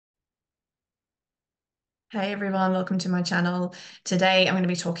Hey everyone, welcome to my channel. Today I'm going to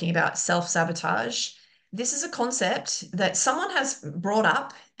be talking about self-sabotage. This is a concept that someone has brought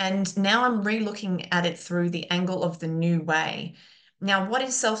up, and now I'm re-looking at it through the angle of the new way. Now, what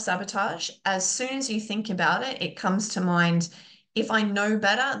is self-sabotage? As soon as you think about it, it comes to mind, if I know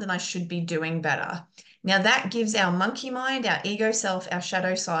better, then I should be doing better. Now, that gives our monkey mind, our ego self, our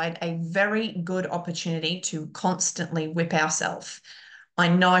shadow side, a very good opportunity to constantly whip ourselves. I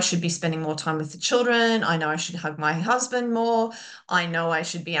know I should be spending more time with the children. I know I should hug my husband more. I know I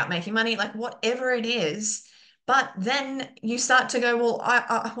should be out making money, like whatever it is. But then you start to go,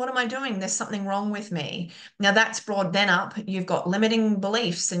 well, what am I doing? There's something wrong with me. Now that's brought then up. You've got limiting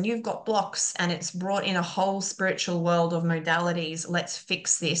beliefs and you've got blocks, and it's brought in a whole spiritual world of modalities. Let's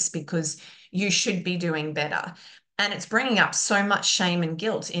fix this because you should be doing better. And it's bringing up so much shame and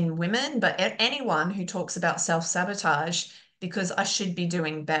guilt in women, but anyone who talks about self-sabotage because I should be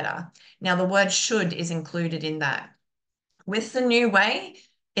doing better. Now, the word should is included in that. With the new way,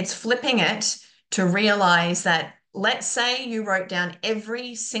 it's flipping it to realize that, let's say you wrote down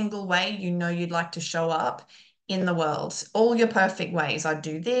every single way you know you'd like to show up in the world, all your perfect ways. I'd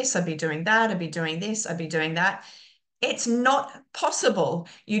do this, I'd be doing that, I'd be doing this, I'd be doing that. It's not possible.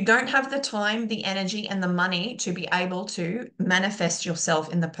 You don't have the time, the energy, and the money to be able to manifest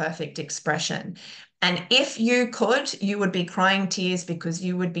yourself in the perfect expression. And if you could, you would be crying tears because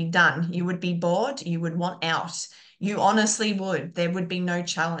you would be done. You would be bored. You would want out. You honestly would. There would be no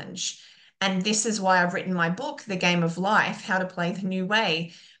challenge. And this is why I've written my book, The Game of Life, How to Play the New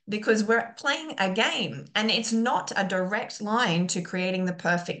Way, because we're playing a game and it's not a direct line to creating the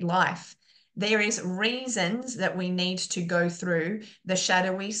perfect life. There is reasons that we need to go through the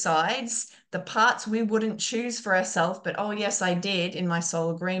shadowy sides, the parts we wouldn't choose for ourselves, but oh, yes, I did in my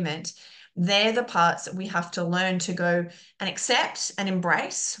soul agreement. They're the parts that we have to learn to go and accept and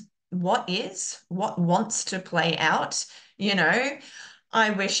embrace what is, what wants to play out. You know,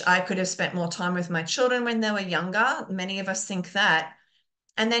 I wish I could have spent more time with my children when they were younger. Many of us think that.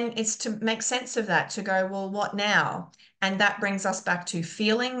 And then it's to make sense of that, to go, well, what now? And that brings us back to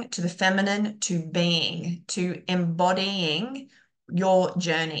feeling, to the feminine, to being, to embodying your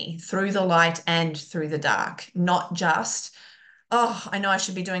journey through the light and through the dark, not just, oh, I know I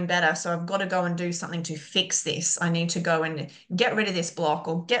should be doing better. So I've got to go and do something to fix this. I need to go and get rid of this block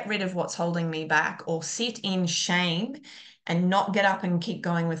or get rid of what's holding me back or sit in shame and not get up and keep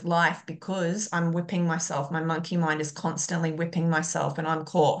going with life because I'm whipping myself. My monkey mind is constantly whipping myself and I'm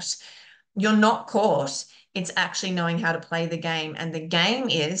caught. You're not caught. It's actually knowing how to play the game. And the game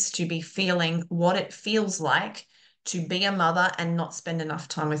is to be feeling what it feels like to be a mother and not spend enough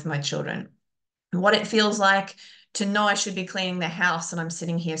time with my children, what it feels like to know I should be cleaning the house and I'm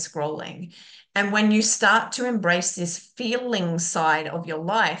sitting here scrolling. And when you start to embrace this feeling side of your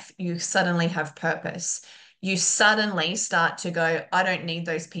life, you suddenly have purpose. You suddenly start to go, I don't need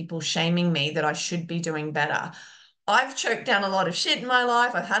those people shaming me that I should be doing better. I've choked down a lot of shit in my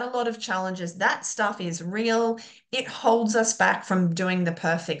life. I've had a lot of challenges. That stuff is real. It holds us back from doing the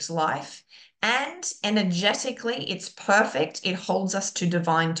perfect life. And energetically, it's perfect. It holds us to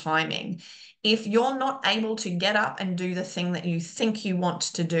divine timing. If you're not able to get up and do the thing that you think you want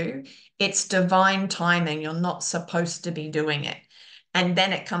to do, it's divine timing. You're not supposed to be doing it. And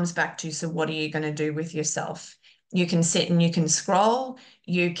then it comes back to, so what are you going to do with yourself? You can sit and you can scroll,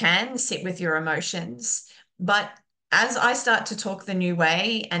 you can sit with your emotions. But as I start to talk the new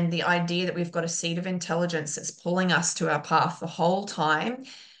way and the idea that we've got a seed of intelligence that's pulling us to our path the whole time,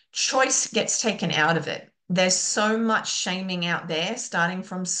 choice gets taken out of it. There's so much shaming out there, starting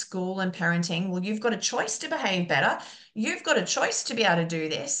from school and parenting. Well, you've got a choice to behave better. You've got a choice to be able to do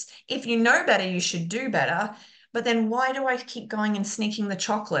this. If you know better, you should do better. But then why do I keep going and sneaking the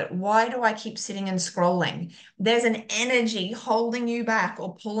chocolate? Why do I keep sitting and scrolling? There's an energy holding you back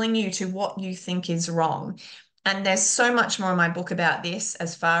or pulling you to what you think is wrong. And there's so much more in my book about this,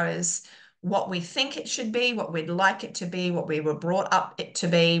 as far as what we think it should be, what we'd like it to be, what we were brought up it to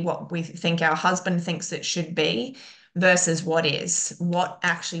be, what we think our husband thinks it should be, versus what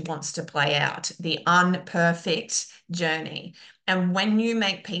actually wants to play out, the unperfect journey. And when you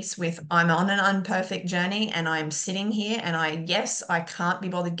make peace with, I'm on an unperfect journey and I'm sitting here and yes, I can't be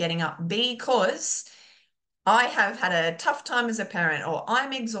bothered getting up because I have had a tough time as a parent, or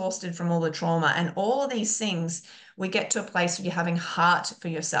I'm exhausted from all the trauma and all of these things. We get to a place where you're having heart for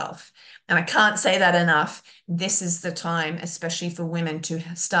yourself. And I can't say that enough. This is the time, especially for women, to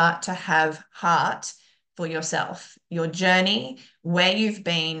start to have heart for yourself, your journey, where you've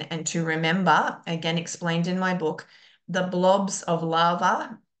been, and to remember, again, explained in my book, the blobs of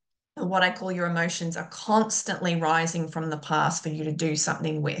lava, what I call your emotions, are constantly rising from the past for you to do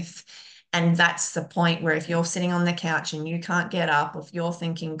something with. And that's the point where if you're sitting on the couch and you can't get up, or if you're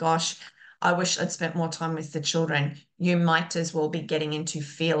thinking, gosh, I wish I'd spent more time with the children, you might as well be getting into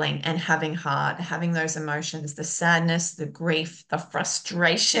feeling and having those emotions, the sadness, the grief, the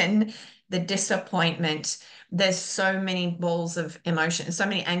frustration, the disappointment. There's so many balls of emotion, so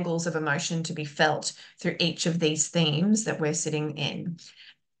many angles of emotion to be felt through each of these themes that we're sitting in,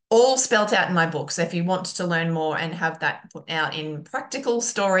 all spelt out in my book. So if you want to learn more and have that put out in practical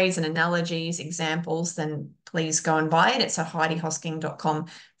stories and analogies, examples, then please go and buy it. It's at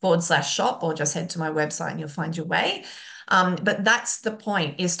heidihosking.com/shop, or just head to my website and you'll find your way. But that's the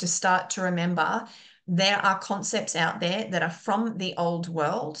point, is to start to remember there are concepts out there that are from the old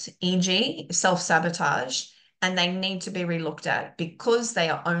world, e.g. self-sabotage, and they need to be relooked at because they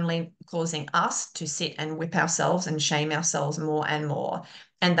are only causing us to sit and whip ourselves and shame ourselves more and more.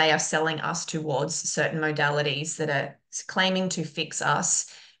 And they are selling us towards certain modalities that are claiming to fix us.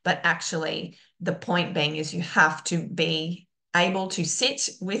 But actually, the point being is you have to be able to sit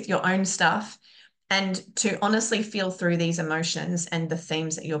with your own stuff and to honestly feel through these emotions and the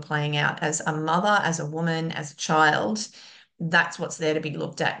themes that you're playing out as a mother, as a woman, as a child. That's what's there to be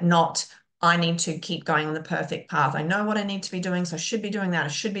looked at, not I need to keep going on the perfect path. I know what I need to be doing, so I should be doing that. I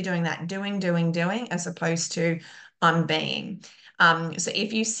should be doing that, doing, as opposed to I'm being. So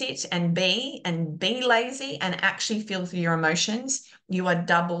if you sit and be lazy and actually feel for your emotions, you are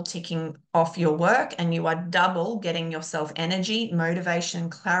double ticking off your work, and you are double getting yourself energy, motivation,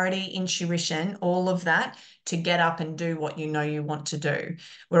 clarity, intuition, all of that to get up and do what you know you want to do.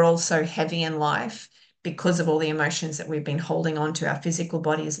 We're all so heavy in life because of all the emotions that we've been holding on to. Our physical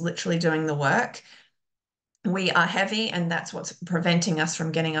body is literally doing the work. We are heavy, and that's what's preventing us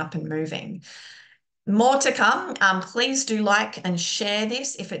from getting up and moving. More to come. Please do like and share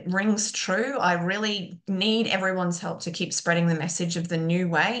this if it rings true. I really need everyone's help to keep spreading the message of the new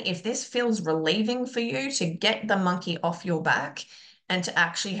way. If this feels relieving for you to get the monkey off your back and to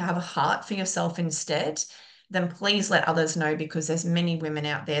actually have a heart for yourself instead, then please let others know, because there's many women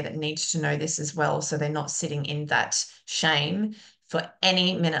out there that need to know this as well, so they're not sitting in that shame for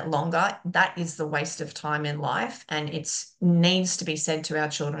any minute longer. That is the waste of time in life, and it needs to be said to our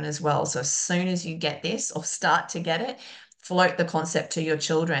children as well. So as soon as you get this or start to get it, float the concept to your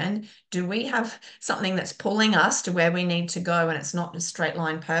children. Do we have something that's pulling us to where we need to go? And it's not a straight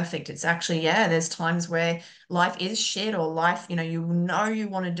line perfect. It's actually, yeah, there's times where life is shit, or life, you know you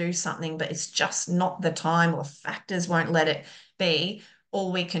want to do something, but it's just not the time, or factors won't let it be.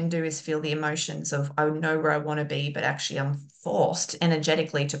 All we can do is feel the emotions of, I know where I want to be, but actually I'm forced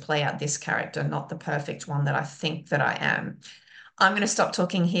energetically to play out this character, not the perfect one that I think that I am. I'm going to stop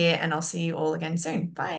talking here, and I'll see you all again soon. Bye.